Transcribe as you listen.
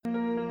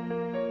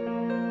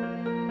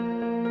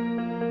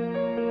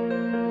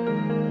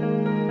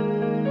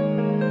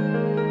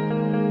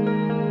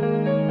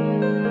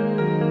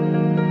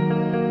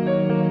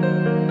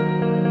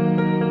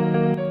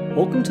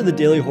Welcome to the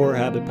Daily Horror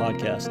Habit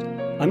Podcast.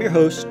 I'm your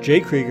host, Jay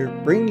Krieger,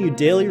 bringing you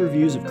daily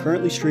reviews of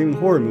currently streaming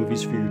horror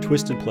movies for your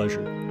twisted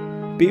pleasure.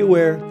 Be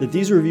aware that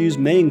these reviews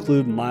may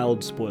include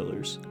mild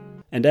spoilers.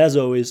 And as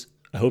always,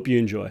 I hope you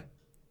enjoy.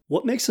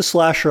 What makes a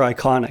slasher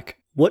iconic?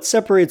 What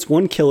separates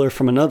one killer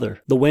from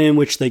another? The way in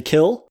which they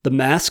kill? The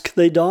mask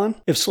they don?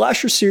 If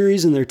slasher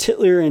series and their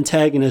titular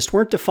antagonist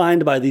weren't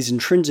defined by these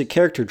intrinsic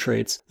character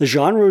traits, the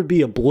genre would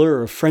be a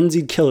blur of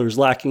frenzied killers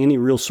lacking any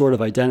real sort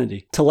of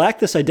identity. To lack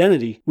this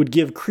identity would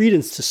give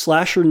credence to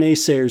slasher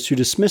naysayers who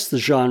dismiss the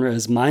genre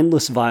as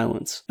mindless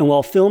violence. And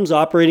while films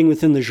operating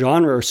within the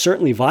genre are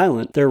certainly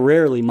violent, they're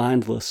rarely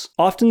mindless.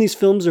 Often these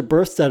films are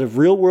birthed out of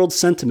real-world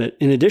sentiment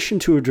in addition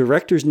to a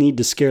director's need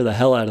to scare the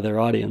hell out of their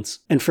audience.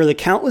 And for the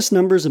countless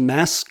numbers of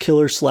mass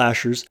killer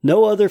slashers,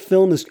 no other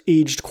film has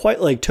aged quite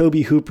like Tobe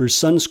Hooper's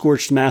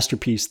sun-scorched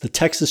masterpiece, The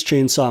Texas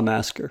Chainsaw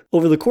Massacre.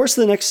 Over the course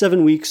of the next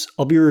 7 weeks,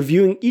 I'll be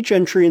reviewing each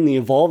entry in the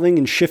evolving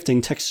and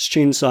shifting Texas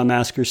Chainsaw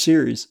Massacre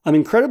series. I'm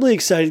incredibly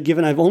excited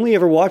given I've only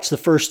ever watched the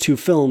first two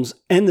films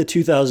and the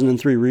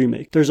 2003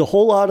 remake. There's a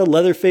whole lot of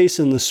Leatherface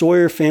and the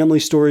Sawyer family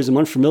stories I'm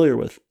unfamiliar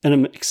with, and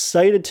I'm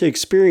excited to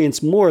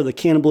experience more of the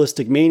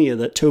cannibalistic mania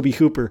that Tobe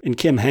Hooper and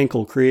Kim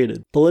Henkel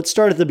created. But let's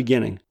start at the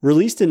beginning.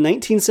 Released in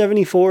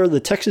 1974,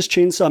 The Texas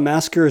Chainsaw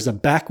Massacre is a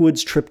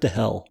backwoods trip to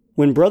hell.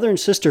 When brother and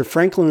sister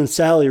Franklin and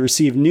Sally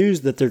receive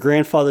news that their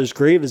grandfather's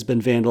grave has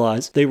been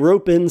vandalized, they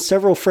rope in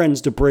several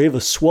friends to brave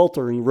a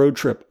sweltering road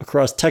trip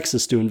across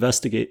Texas to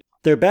investigate.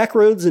 Their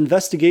backroads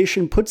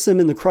investigation puts them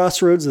in the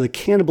crossroads of the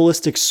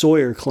cannibalistic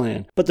Sawyer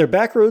clan.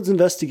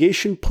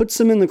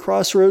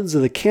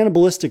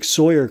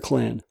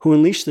 Who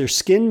unleash their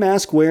skin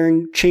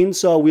mask-wearing,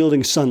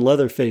 chainsaw-wielding son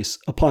Leatherface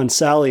upon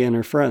Sally and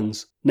her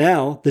friends.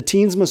 Now, the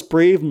teens must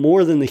brave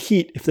more than the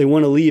heat if they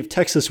want to leave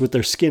Texas with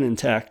their skin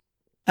intact.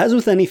 As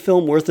with any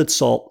film worth its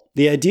salt,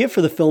 the idea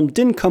for the film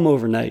didn't come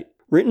overnight.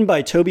 Written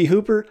by Tobe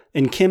Hooper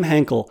and Kim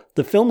Henkel,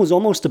 the film was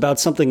almost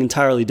about something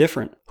entirely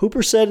different.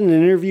 Hooper said in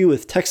an interview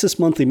with Texas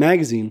Monthly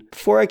magazine,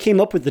 "Before I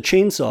came up with the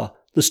chainsaw,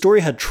 the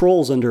story had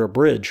trolls under a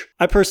bridge."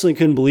 I personally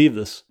couldn't believe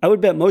this. I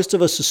would bet most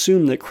of us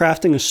assume that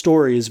crafting a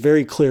story is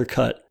very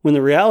clear-cut, when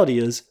the reality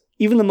is,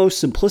 even the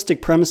most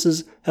simplistic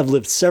premises have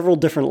lived several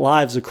different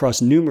lives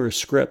across numerous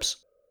scripts.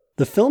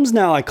 The film's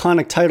now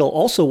iconic title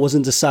also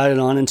wasn't decided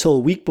on until a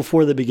week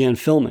before they began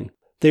filming.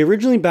 They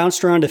originally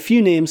bounced around a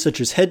few names such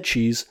as Head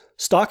Cheese,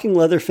 Stalking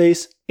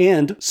Leatherface,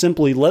 and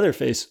simply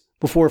Leatherface,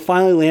 before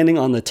finally landing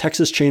on The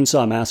Texas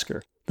Chainsaw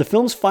Massacre. The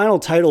film's final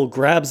title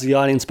grabs the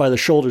audience by the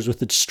shoulders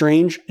with its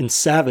strange and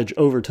savage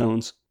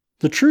overtones.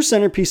 The true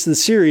centerpiece of the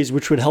series,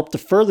 which would help to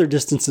further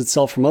distance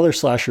itself from other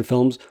slasher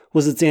films,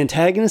 was its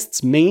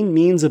antagonist's main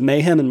means of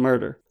mayhem and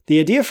murder. The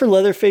idea for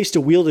Leatherface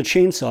to wield a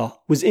chainsaw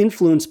was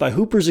influenced by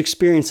Hooper's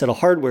experience at a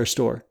hardware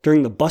store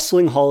during the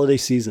bustling holiday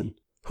season.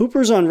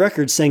 Hooper's on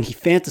record saying he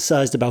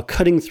fantasized about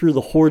cutting through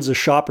the hordes of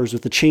shoppers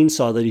with a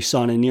chainsaw that he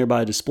saw in a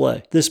nearby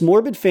display. This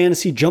morbid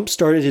fantasy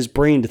jump-started his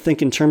brain to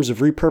think in terms of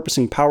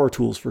repurposing power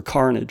tools for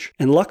carnage.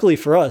 And luckily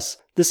for us,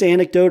 this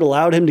anecdote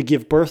allowed him to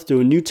give birth to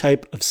a new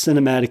type of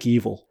cinematic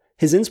evil.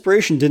 His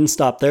inspiration didn't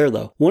stop there,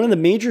 though. One of the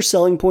major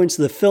selling points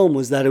of the film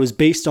was that it was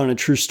based on a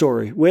true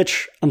story,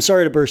 which, I'm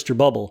sorry to burst your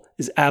bubble,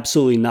 is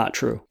absolutely not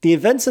true. The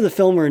events of the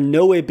film are in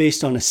no way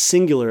based on a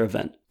singular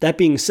event. That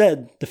being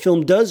said, the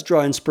film does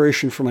draw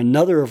inspiration from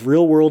another of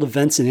real-world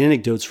events and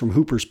anecdotes from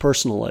Hooper's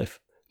personal life.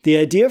 The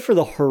idea for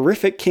the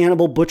horrific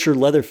cannibal butcher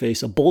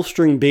Leatherface, a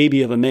bolstering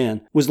baby of a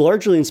man, was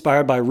largely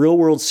inspired by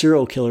real-world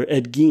serial killer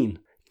Ed Gein.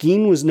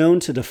 Gein was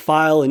known to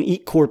defile and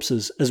eat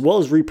corpses, as well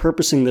as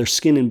repurposing their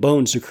skin and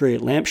bones to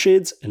create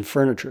lampshades and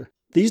furniture.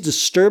 These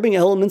disturbing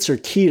elements are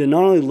key to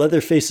not only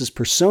Leatherface's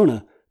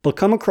persona, but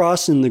come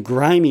across in the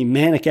grimy,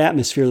 manic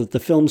atmosphere that the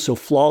film so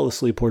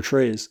flawlessly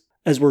portrays.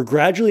 As we're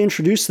gradually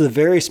introduced to the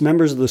various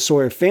members of the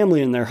Sawyer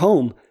family in their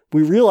home,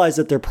 we realize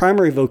that their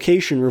primary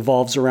vocation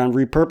revolves around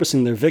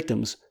repurposing their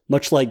victims,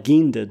 much like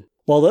Gein did.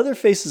 While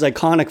Leatherface is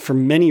iconic for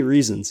many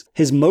reasons,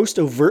 his most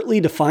overtly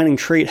defining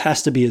trait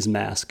has to be his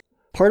mask.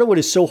 Part of what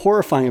is so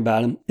horrifying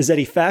about him is that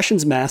he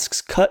fashions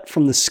masks cut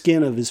from the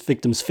skin of his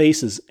victims'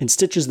 faces and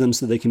stitches them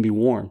so they can be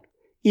worn.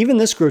 Even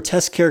this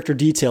grotesque character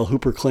detail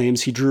Hooper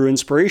claims he drew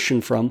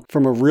inspiration from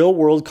a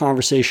real-world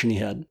conversation he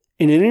had.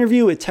 In an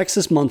interview with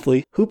Texas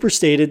Monthly, Hooper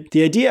stated,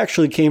 "The idea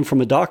actually came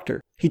from a doctor.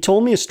 He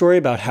told me a story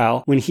about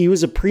how, when he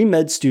was a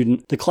pre-med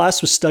student, the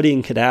class was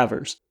studying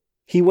cadavers.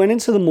 He went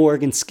into the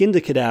morgue and skinned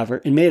a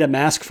cadaver and made a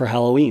mask for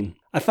Halloween.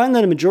 I find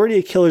that a majority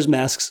of killers'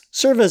 masks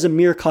serve as a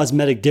mere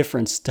cosmetic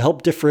difference to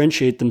help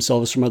differentiate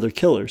themselves from other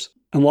killers.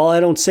 And while I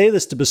don't say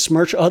this to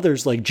besmirch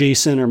others like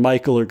Jason or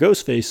Michael or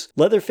Ghostface,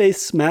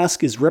 Leatherface's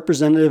mask is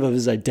representative of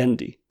his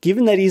identity.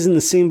 Given that he's in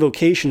the same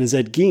vocation as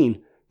Ed Gein,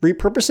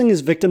 repurposing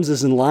his victims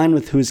is in line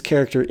with who his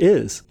character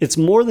is. It's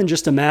more than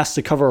just a mask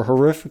to cover a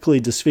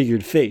horrifically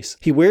disfigured face.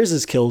 He wears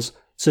his kills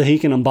so he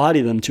can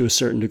embody them to a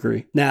certain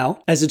degree. Now,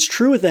 as it's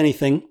true with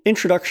anything,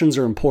 introductions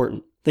are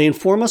important. They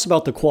inform us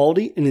about the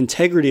quality and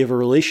integrity of a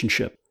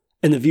relationship.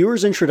 And the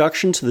viewer's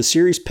introduction to the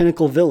series'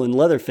 pinnacle villain,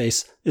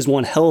 Leatherface, is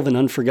one hell of an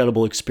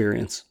unforgettable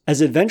experience.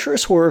 As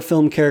adventurous horror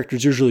film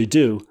characters usually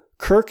do,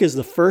 Kirk is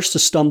the first to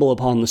stumble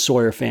upon the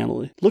Sawyer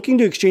family. Looking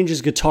to exchange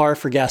his guitar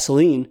for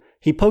gasoline,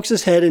 he pokes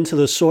his head into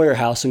the Sawyer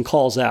house and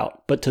calls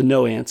out, but to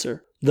no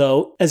answer.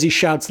 Though, as he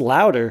shouts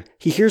louder,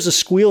 he hears a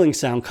squealing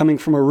sound coming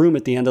from a room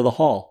at the end of the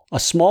hall, a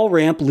small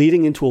ramp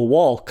leading into a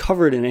wall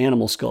covered in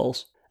animal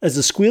skulls. As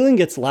the squealing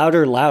gets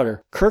louder and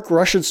louder, Kirk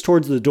rushes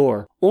towards the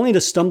door, only to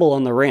stumble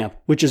on the ramp,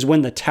 which is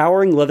when the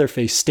towering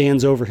Leatherface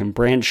stands over him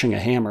brandishing a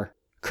hammer.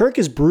 Kirk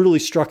is brutally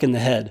struck in the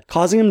head,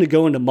 causing him to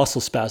go into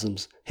muscle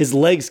spasms. His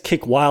legs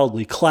kick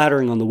wildly,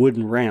 clattering on the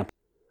wooden ramp.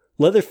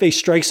 Leatherface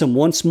strikes him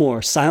once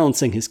more,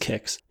 silencing his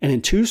kicks, and in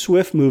 2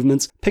 swift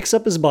movements picks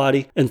up his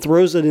body and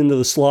throws it into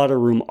the slaughter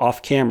room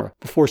off camera,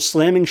 before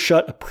slamming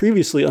shut a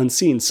previously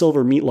unseen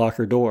silver meat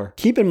locker door.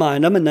 Keep in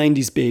mind, I'm a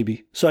 90s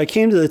baby, so I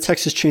came to the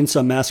Texas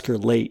Chainsaw Massacre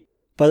late.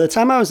 By the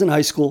time I was in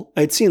high school,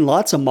 I had seen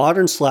lots of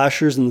modern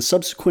slashers and the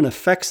subsequent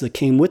effects that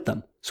came with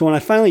them. So when I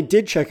finally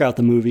did check out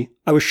the movie,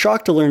 I was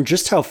shocked to learn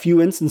just how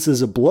few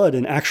instances of blood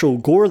and actual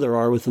gore there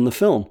are within the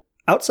film.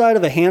 Outside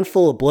of a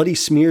handful of bloody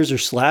smears or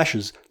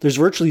slashes, there's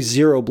virtually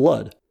zero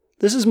blood.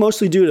 This is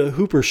mostly due to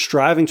Hooper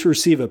striving to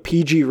receive a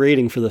PG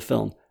rating for the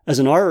film, as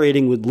an R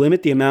rating would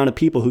limit the amount of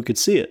people who could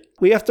see it.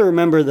 We have to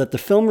remember that the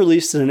film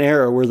released in an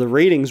era where the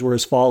ratings were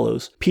as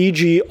follows: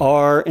 PG,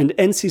 R, and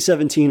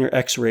NC-17 are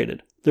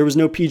X-rated. There was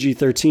no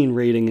PG-13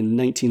 rating in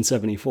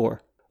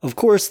 1974. Of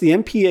course, the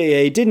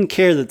MPAA didn't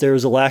care that there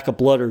was a lack of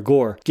blood or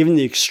gore, given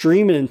the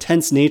extreme and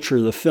intense nature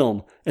of the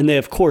film, and they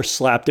of course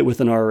slapped it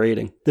with an R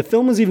rating. The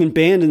film was even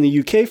banned in the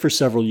UK for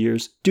several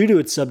years, due to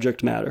its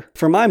subject matter.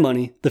 For my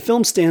money, the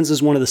film stands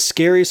as one of the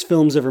scariest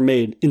films ever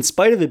made, in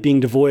spite of it being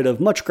devoid of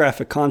much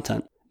graphic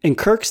content. And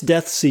Kirk's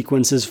death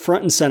sequence is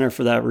front and center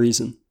for that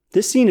reason.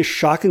 This scene is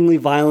shockingly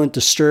violent,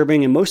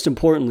 disturbing, and most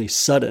importantly,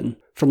 sudden.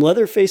 From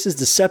Leatherface's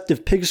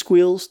deceptive pig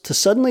squeals to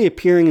suddenly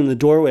appearing in the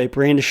doorway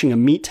brandishing a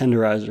meat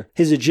tenderizer,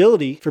 his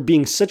agility for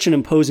being such an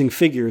imposing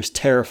figure is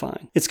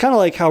terrifying. It's kind of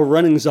like how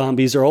running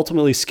zombies are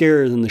ultimately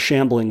scarier than the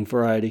shambling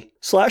variety.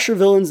 Slasher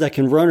villains that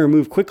can run or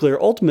move quickly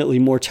are ultimately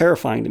more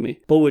terrifying to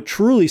me, but what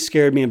truly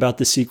scared me about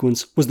this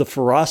sequence was the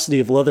ferocity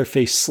of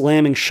Leatherface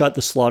slamming shut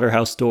the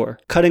slaughterhouse door,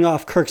 cutting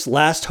off Kirk's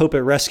last hope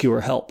at rescue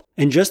or help.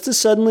 And just as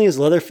suddenly as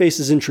Leatherface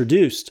is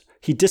introduced,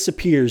 he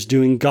disappears,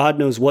 doing God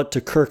knows what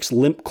to Kirk's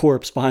limp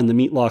corpse behind the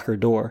meat locker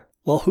door.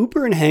 While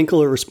Hooper and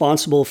Hankel are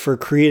responsible for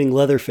creating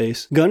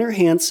Leatherface, Gunnar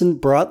Hansen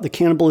brought the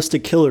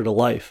cannibalistic killer to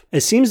life.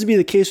 As seems to be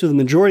the case with the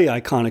majority of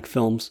iconic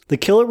films, the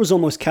killer was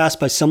almost cast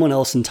by someone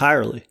else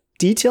entirely.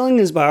 Detailing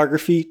his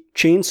biography,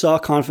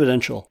 Chainsaw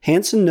Confidential,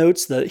 Hansen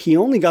notes that he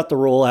only got the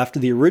role after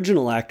the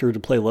original actor to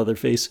play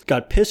Leatherface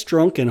got pissed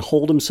drunk and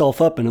holed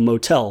himself up in a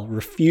motel,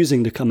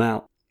 refusing to come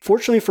out.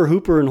 Fortunately for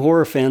Hooper and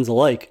horror fans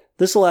alike,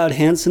 this allowed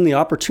Hansen the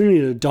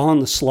opportunity to don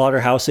the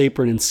slaughterhouse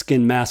apron and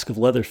skin mask of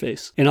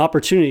Leatherface, an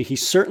opportunity he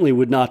certainly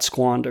would not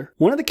squander.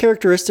 One of the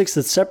characteristics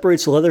that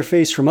separates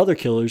Leatherface from other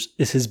killers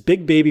is his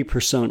big baby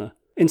persona.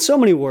 In so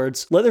many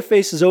words,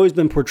 Leatherface has always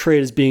been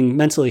portrayed as being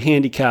mentally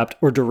handicapped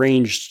or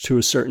deranged to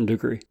a certain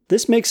degree.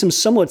 This makes him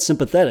somewhat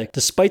sympathetic,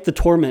 despite the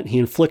torment he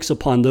inflicts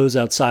upon those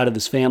outside of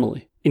his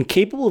family.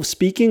 Incapable of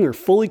speaking or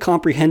fully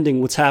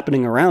comprehending what's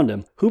happening around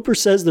him, Hooper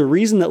says the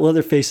reason that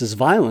Leatherface is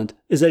violent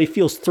is that he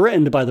feels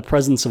threatened by the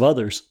presence of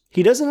others.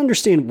 He doesn't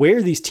understand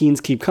where these teens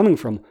keep coming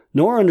from,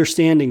 nor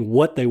understanding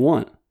what they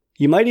want.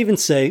 You might even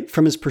say,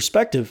 from his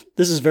perspective,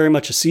 this is very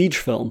much a siege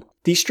film.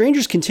 These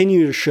strangers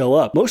continue to show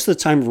up, most of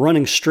the time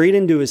running straight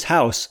into his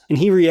house, and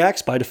he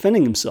reacts by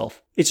defending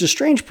himself. It's a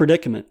strange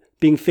predicament,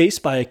 being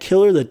faced by a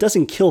killer that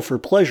doesn't kill for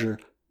pleasure,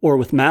 or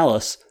with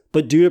malice,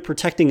 but due to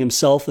protecting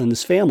himself and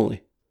his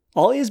family.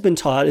 All he has been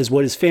taught is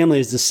what his family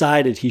has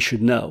decided he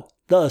should know.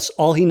 Thus,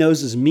 all he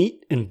knows is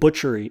meat and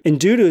butchery, and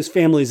due to his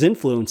family's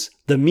influence,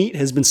 the meat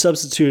has been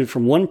substituted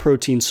from one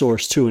protein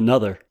source to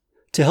another.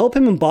 To help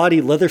him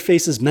embody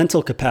Leatherface's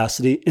mental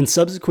capacity and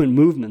subsequent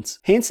movements,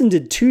 Hansen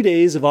did 2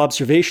 days of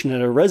observation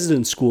at a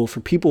residence school for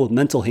people with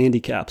mental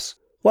handicaps.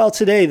 While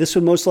today this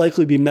would most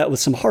likely be met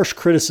with some harsh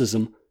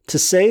criticism, to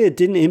say it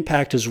didn't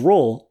impact his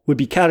role would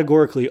be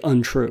categorically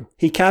untrue.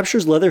 He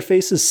captures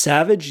Leatherface's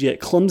savage yet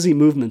clumsy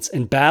movements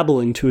and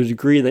babbling to a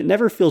degree that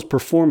never feels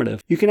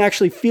performative. You can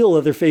actually feel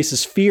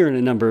Leatherface's fear in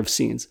a number of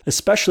scenes,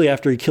 especially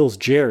after he kills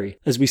Jerry,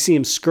 as we see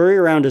him scurry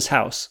around his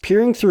house,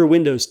 peering through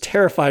windows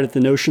terrified at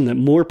the notion that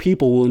more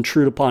people will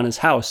intrude upon his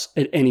house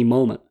at any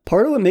moment.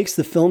 Part of what makes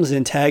the film's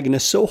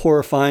antagonist so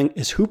horrifying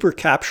is Hooper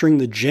capturing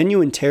the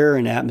genuine terror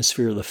and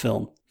atmosphere of the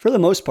film. For the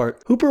most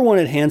part, Hooper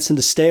wanted Hansen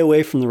to stay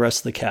away from the rest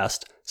of the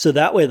cast, so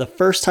that way the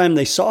first time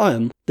they saw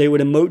him, they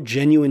would emote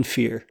genuine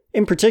fear.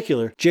 In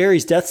particular,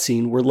 Jerry's death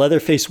scene, where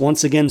Leatherface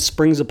once again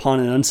springs upon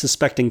an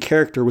unsuspecting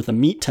character with a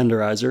meat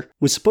tenderizer,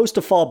 was supposed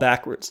to fall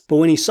backwards, but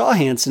when he saw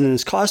Hansen in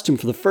his costume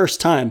for the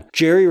first time,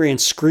 Jerry ran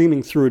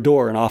screaming through a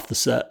door and off the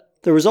set.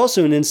 There was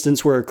also an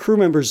instance where a crew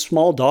member's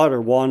small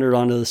daughter wandered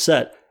onto the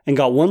set, and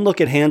got one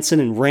look at Hansen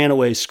and ran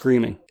away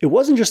screaming. It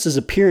wasn't just his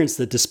appearance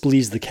that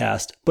displeased the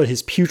cast, but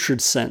his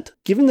putrid scent.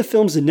 Given the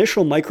film's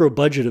initial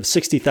micro-budget of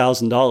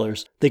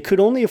 $60,000, they could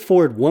only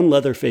afford one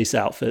Leatherface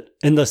outfit,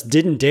 and thus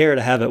didn't dare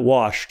to have it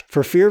washed,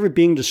 for fear of it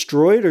being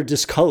destroyed or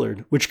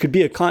discolored, which could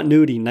be a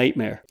continuity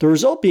nightmare. The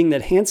result being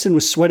that Hansen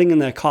was sweating in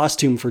that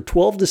costume for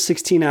 12 to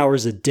 16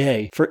 hours a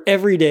day, for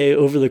every day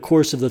over the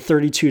course of the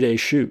 32-day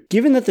shoot.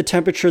 Given that the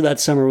temperature that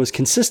summer was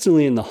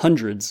consistently in the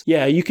hundreds,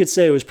 yeah, you could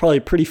say it was probably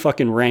pretty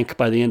fucking rank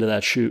by the end of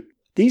that shoot.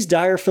 These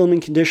dire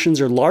filming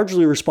conditions are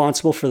largely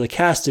responsible for the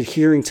cast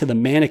adhering to the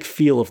manic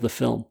feel of the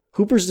film.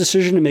 Hooper's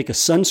decision to make a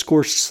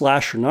sun-scorched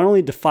slasher not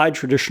only defied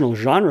traditional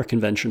genre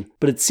convention,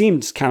 but it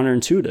seemed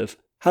counterintuitive.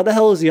 How the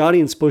hell is the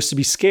audience supposed to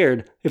be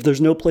scared if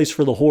there's no place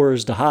for the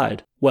horrors to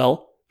hide?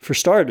 Well, for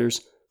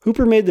starters,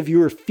 Hooper made the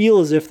viewer feel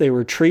as if they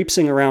were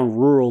traipsing around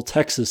rural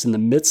Texas in the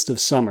midst of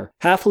summer,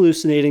 half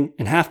hallucinating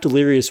and half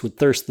delirious with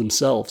thirst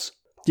themselves.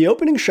 The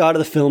opening shot of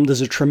the film does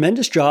a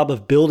tremendous job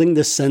of building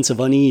this sense of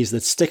unease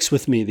that sticks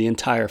with me the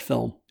entire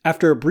film.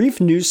 After a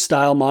brief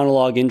news-style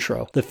monologue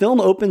intro, the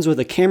film opens with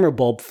a camera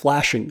bulb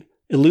flashing,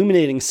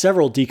 illuminating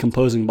several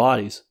decomposing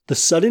bodies. The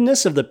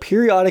suddenness of the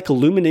periodic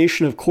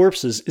illumination of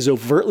corpses is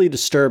overtly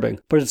disturbing,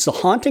 but it's the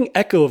haunting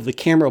echo of the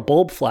camera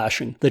bulb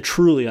flashing that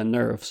truly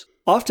unnerves.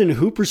 Often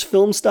Hooper's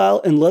film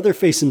style and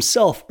Leatherface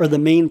himself are the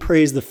main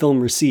praise the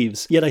film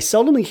receives, yet I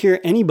seldomly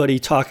hear anybody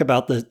talk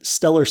about the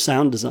stellar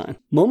sound design.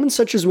 Moments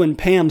such as when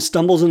Pam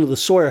stumbles into the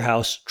Sawyer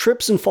house,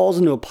 trips and falls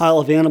into a pile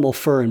of animal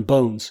fur and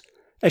bones.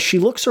 As she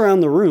looks around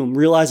the room,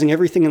 realizing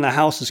everything in the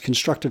house is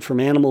constructed from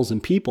animals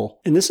and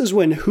people. And this is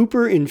when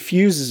Hooper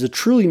infuses a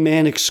truly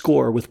manic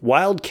score with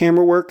wild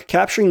camera work,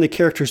 capturing the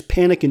character's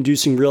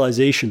panic-inducing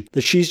realization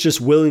that she's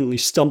just willingly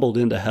stumbled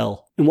into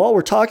hell. And while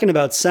we're talking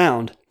about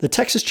sound, the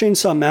Texas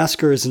Chainsaw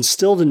Massacre has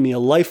instilled in me a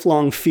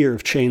lifelong fear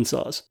of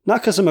chainsaws.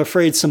 Not because I'm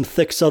afraid some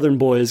thick southern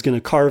boy is going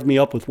to carve me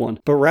up with one,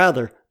 but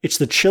rather, it's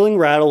the chilling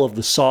rattle of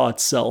the saw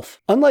itself.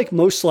 Unlike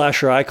most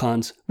slasher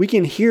icons, we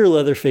can hear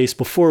Leatherface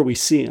before we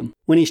see him.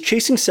 When he's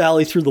chasing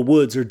Sally through the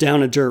woods or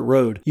down a dirt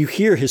road, you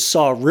hear his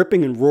saw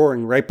ripping and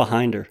roaring right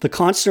behind her. The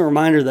constant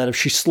reminder that if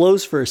she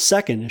slows for a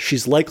second,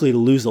 she's likely to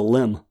lose a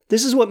limb.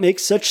 This is what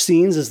makes such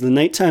scenes as the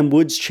nighttime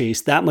woods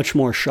chase that much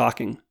more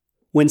shocking.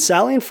 When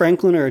Sally and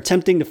Franklin are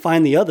attempting to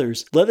find the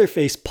others,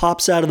 Leatherface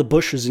pops out of the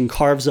bushes and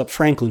carves up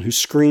Franklin, who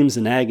screams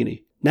in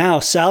agony. Now,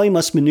 Sally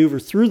must maneuver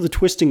through the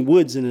twisting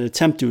woods in an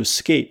attempt to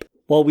escape.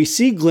 While we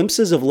see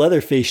glimpses of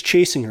Leatherface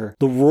chasing her,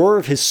 the roar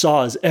of his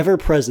saw is ever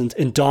present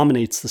and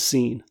dominates the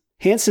scene.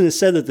 Hansen has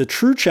said that the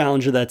true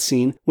challenge of that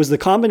scene was the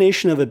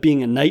combination of it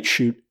being a night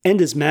shoot and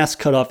his mask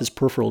cut off his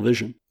peripheral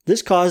vision.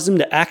 This caused him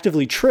to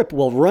actively trip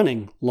while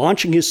running,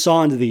 launching his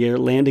saw into the air,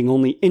 landing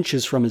only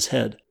inches from his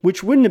head.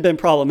 Which wouldn't have been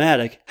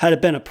problematic had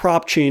it been a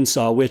prop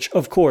chainsaw, which,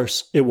 of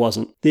course, it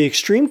wasn't. The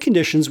extreme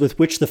conditions with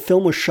which the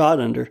film was shot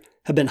under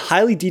have been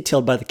highly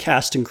detailed by the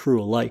cast and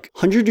crew alike.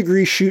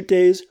 100-degree shoot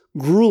days,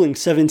 grueling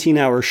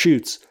 17-hour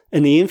shoots,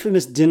 and the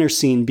infamous dinner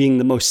scene being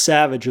the most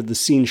savage of the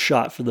scenes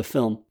shot for the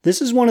film.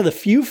 This is one of the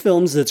few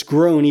films that's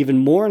grown even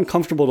more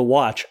uncomfortable to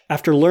watch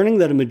after learning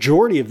that a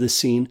majority of this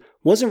scene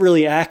wasn't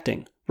really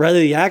acting. Rather,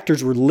 the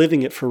actors were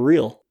living it for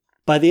real.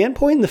 By the end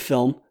point in the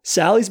film,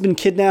 Sally's been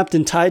kidnapped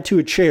and tied to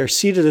a chair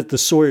seated at the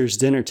Sawyers'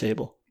 dinner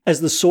table. As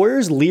the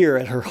Sawyers leer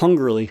at her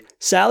hungrily,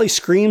 Sally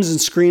screams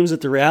and screams at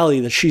the reality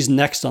that she's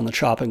next on the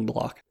chopping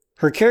block.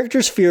 Her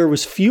character's fear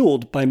was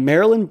fueled by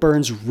Marilyn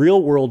Burns'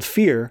 real-world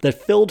fear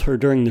that filled her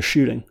during the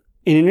shooting.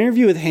 In an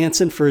interview with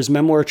Hansen for his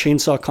memoir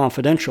Chainsaw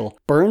Confidential,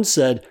 Burns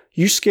said,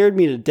 "You scared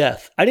me to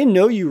death. I didn't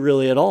know you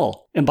really at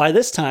all. And by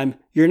this time,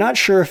 you're not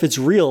sure if it's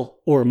real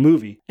or a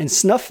movie. And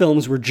snuff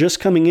films were just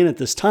coming in at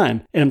this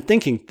time, and I'm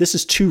thinking, this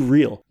is too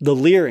real. The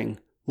leering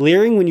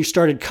when you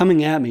started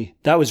coming at me,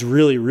 that was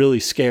really,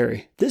 really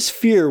scary." This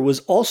fear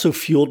was also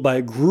fueled by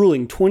a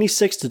grueling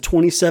 26 to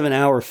 27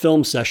 hour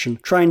film session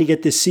trying to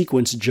get this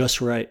sequence just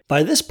right.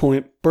 By this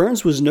point,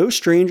 Burns was no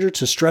stranger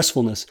to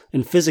stressfulness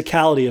and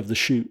physicality of the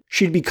shoot.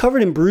 She'd be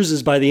covered in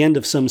bruises by the end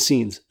of some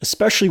scenes,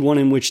 especially one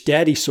in which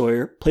Daddy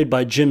Sawyer, played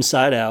by Jim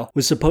Sydow,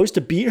 was supposed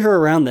to beat her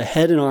around the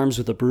head and arms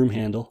with a broom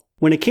handle.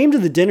 When it came to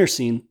the dinner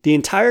scene, the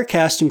entire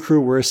cast and crew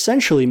were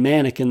essentially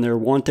manic in their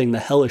wanting the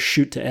hellish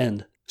shoot to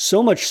end.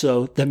 So much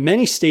so that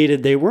many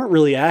stated they weren't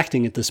really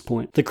acting at this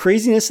point. The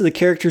craziness of the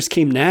characters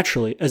came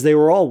naturally as they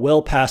were all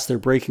well past their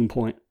breaking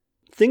point.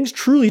 Things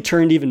truly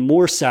turned even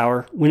more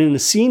sour when in a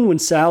scene when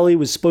Sally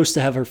was supposed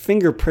to have her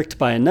finger pricked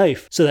by a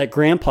knife so that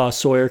Grandpa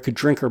Sawyer could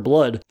drink her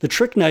blood, the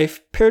trick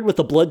knife paired with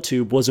a blood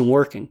tube wasn't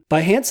working.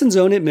 By Hansen's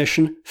own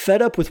admission,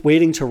 fed up with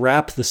waiting to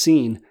wrap the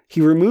scene, he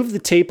removed the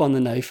tape on the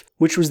knife,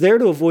 which was there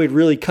to avoid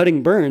really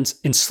cutting Burns,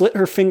 and slit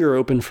her finger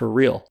open for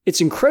real. It's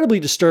incredibly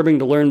disturbing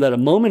to learn that a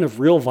moment of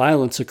real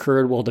violence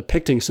occurred while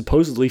depicting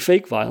supposedly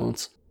fake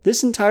violence.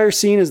 This entire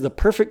scene is the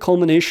perfect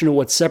culmination of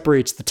what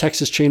separates the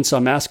Texas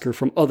Chainsaw Massacre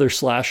from other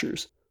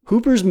slashers.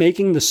 Hooper's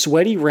making the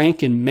sweaty,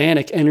 rank, and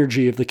manic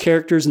energy of the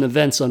characters and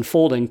events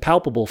unfolding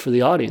palpable for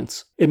the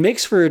audience. It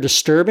makes for a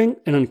disturbing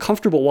and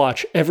uncomfortable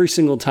watch every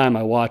single time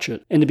I watch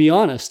it, and to be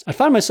honest, I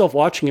find myself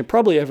watching it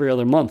probably every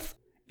other month.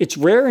 It's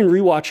rare in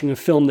rewatching a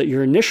film that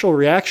your initial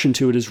reaction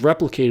to it is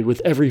replicated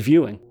with every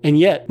viewing. And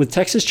yet, with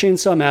Texas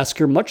Chainsaw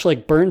Massacre, much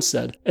like Burns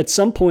said, at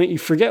some point you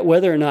forget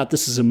whether or not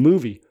this is a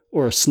movie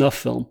or a snuff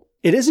film.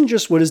 It isn't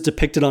just what is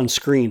depicted on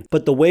screen,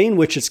 but the way in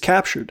which it's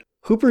captured.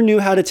 Hooper knew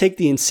how to take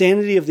the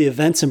insanity of the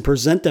events and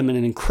present them in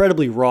an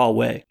incredibly raw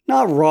way.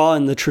 Not raw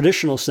in the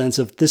traditional sense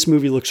of this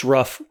movie looks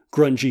rough,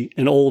 grungy,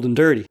 and old and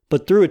dirty,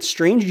 but through its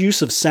strange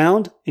use of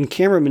sound and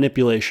camera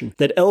manipulation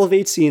that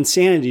elevates the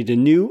insanity to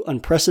new,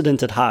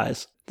 unprecedented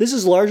highs. This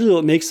is largely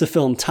what makes the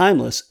film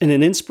timeless and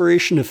an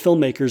inspiration to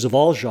filmmakers of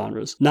all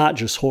genres, not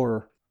just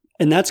horror.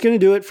 And that's going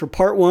to do it for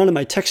part 1 of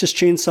my Texas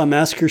Chainsaw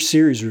Massacre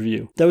series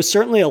review. That was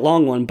certainly a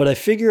long one, but I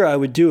figure I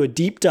would do a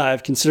deep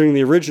dive considering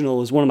the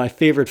original is one of my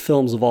favorite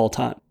films of all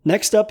time.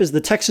 Next up is the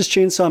Texas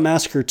Chainsaw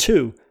Massacre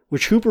 2,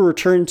 which Hooper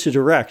returned to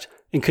direct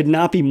and could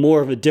not be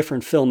more of a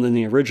different film than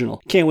the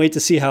original. Can't wait to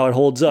see how it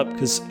holds up,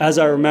 because as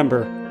I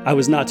remember, I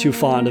was not too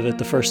fond of it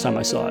the first time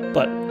I saw it,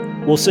 but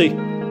we'll see.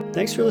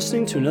 Thanks for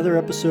listening to another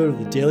episode of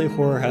the Daily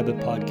Horror Habit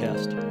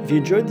podcast. If you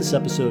enjoyed this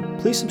episode,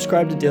 please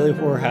subscribe to Daily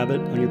Horror Habit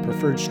on your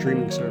preferred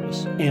streaming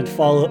service, and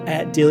follow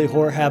 @Daily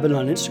Horror Habit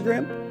on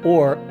Instagram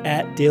or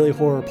 @Daily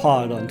Horror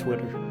Pod on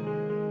Twitter.